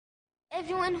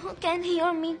everyone who can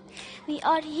hear me. We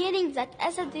are hearing that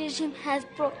Assad regime has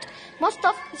brought most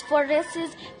of its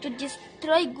forces to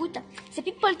destroy Ghouta. The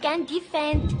people can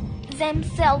defend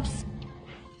themselves.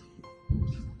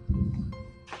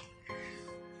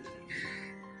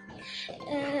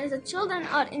 The children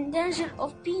are in danger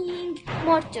of being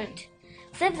martyred.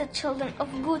 Save the children of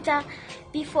Ghouta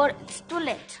before it's too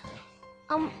late.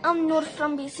 I'm Noor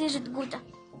from besieged Ghouta.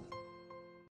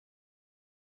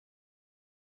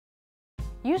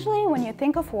 Usually when you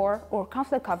think of war or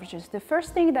conflict coverages, the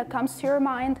first thing that comes to your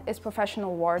mind is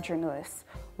professional war journalists.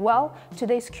 Well,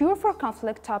 today's Cure for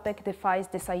Conflict topic defies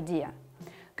this idea.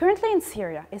 Currently in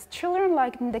Syria, it's children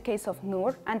like in the case of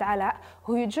Noor and Ala,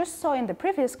 who you just saw in the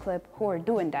previous clip, who are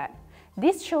doing that.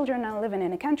 These children are living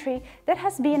in a country that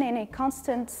has been in a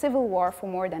constant civil war for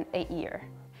more than 8 years.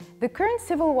 The current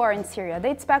civil war in Syria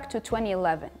dates back to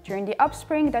 2011, during the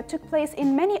upspring that took place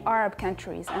in many Arab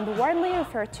countries and widely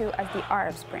referred to as the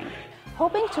Arab Spring.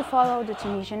 Hoping to follow the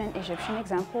Tunisian and Egyptian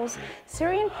examples,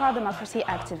 Syrian pro-democracy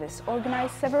activists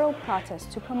organized several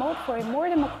protests to promote for a more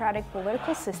democratic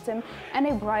political system and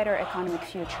a brighter economic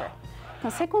future.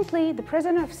 Consequently, the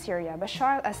president of Syria,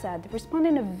 Bashar al-Assad, responded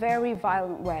in a very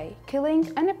violent way,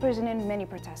 killing and imprisoning many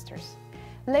protesters.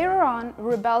 Later on,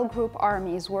 rebel group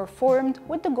armies were formed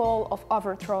with the goal of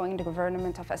overthrowing the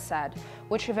government of Assad,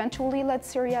 which eventually led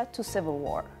Syria to civil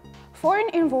war. Foreign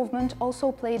involvement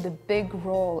also played a big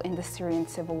role in the Syrian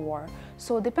civil war,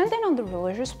 so depending on the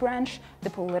religious branch, the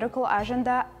political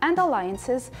agenda and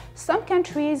alliances, some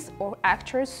countries or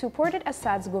actors supported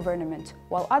Assad's government,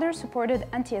 while others supported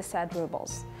anti-Assad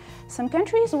rebels. Some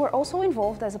countries were also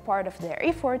involved as a part of their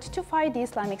effort to fight the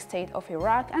Islamic State of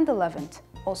Iraq and the Levant,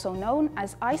 also known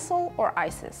as ISIL or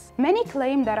ISIS. Many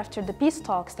claim that after the peace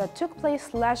talks that took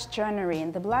place last January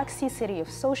in the Black Sea city of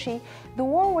Sochi, the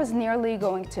war was nearly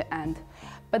going to end.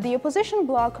 But the opposition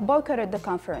bloc boycotted the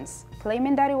conference,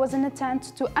 claiming that it was an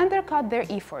attempt to undercut their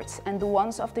efforts and the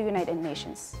ones of the United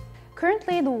Nations.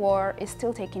 Currently, the war is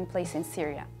still taking place in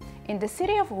Syria. In the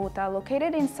city of Ghouta,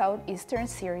 located in southeastern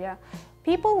Syria,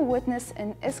 people witness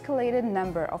an escalated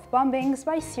number of bombings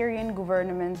by Syrian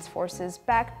government forces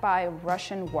backed by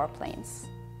Russian warplanes.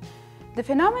 The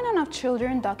phenomenon of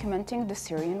children documenting the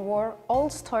Syrian war all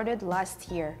started last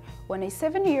year, when a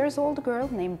 7-year-old girl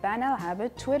named Bana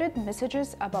al-Abed tweeted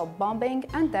messages about bombing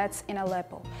and deaths in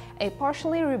Aleppo, a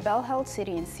partially rebel-held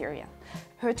city in Syria.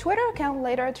 Her Twitter account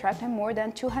later attracted more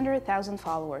than 200,000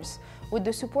 followers. With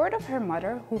the support of her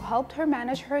mother, who helped her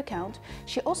manage her account,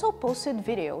 she also posted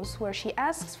videos where she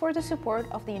asks for the support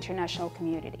of the international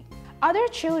community. Other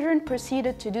children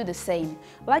proceeded to do the same,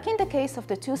 like in the case of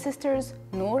the two sisters,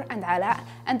 Noor and Ala,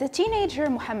 and the teenager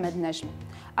Mohammed Najm.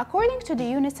 According to the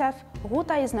UNICEF,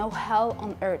 Ghouta is now hell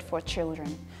on earth for children.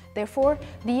 Therefore,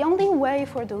 the only way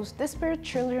for those desperate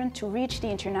children to reach the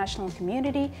international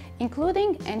community,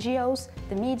 including NGOs,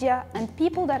 the media, and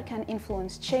people that can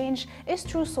influence change, is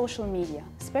through social media,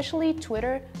 especially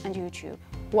Twitter and YouTube.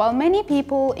 While many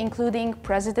people, including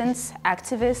presidents,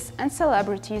 activists, and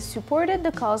celebrities, supported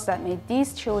the cause that made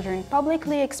these children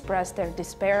publicly express their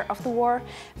despair of the war,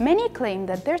 many claim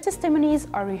that their testimonies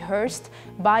are rehearsed,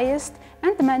 biased,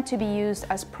 and meant to be used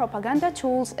as propaganda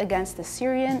tools against the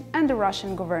Syrian and the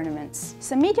Russian governments.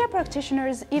 Some media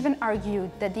practitioners even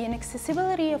argued that the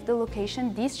inaccessibility of the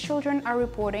location these children are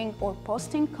reporting or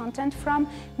posting content from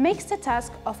makes the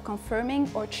task of confirming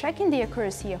or checking the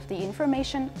accuracy of the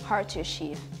information hard to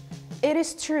achieve. It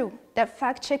is true that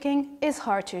fact-checking is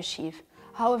hard to achieve.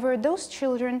 However, those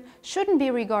children shouldn't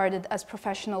be regarded as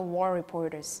professional war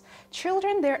reporters.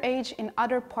 Children their age in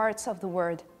other parts of the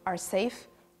world are safe,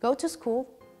 go to school,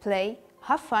 play,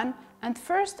 have fun, and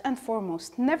first and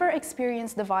foremost, never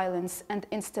experience the violence and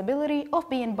instability of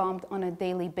being bombed on a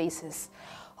daily basis.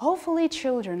 Hopefully,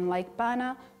 children like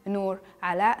Bana, Noor,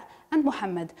 Ala, and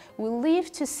Mohammed will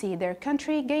live to see their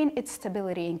country gain its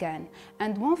stability again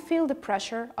and won't feel the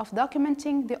pressure of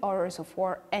documenting the horrors of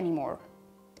war anymore.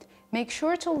 Make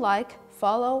sure to like,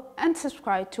 follow, and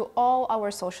subscribe to all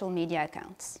our social media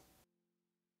accounts.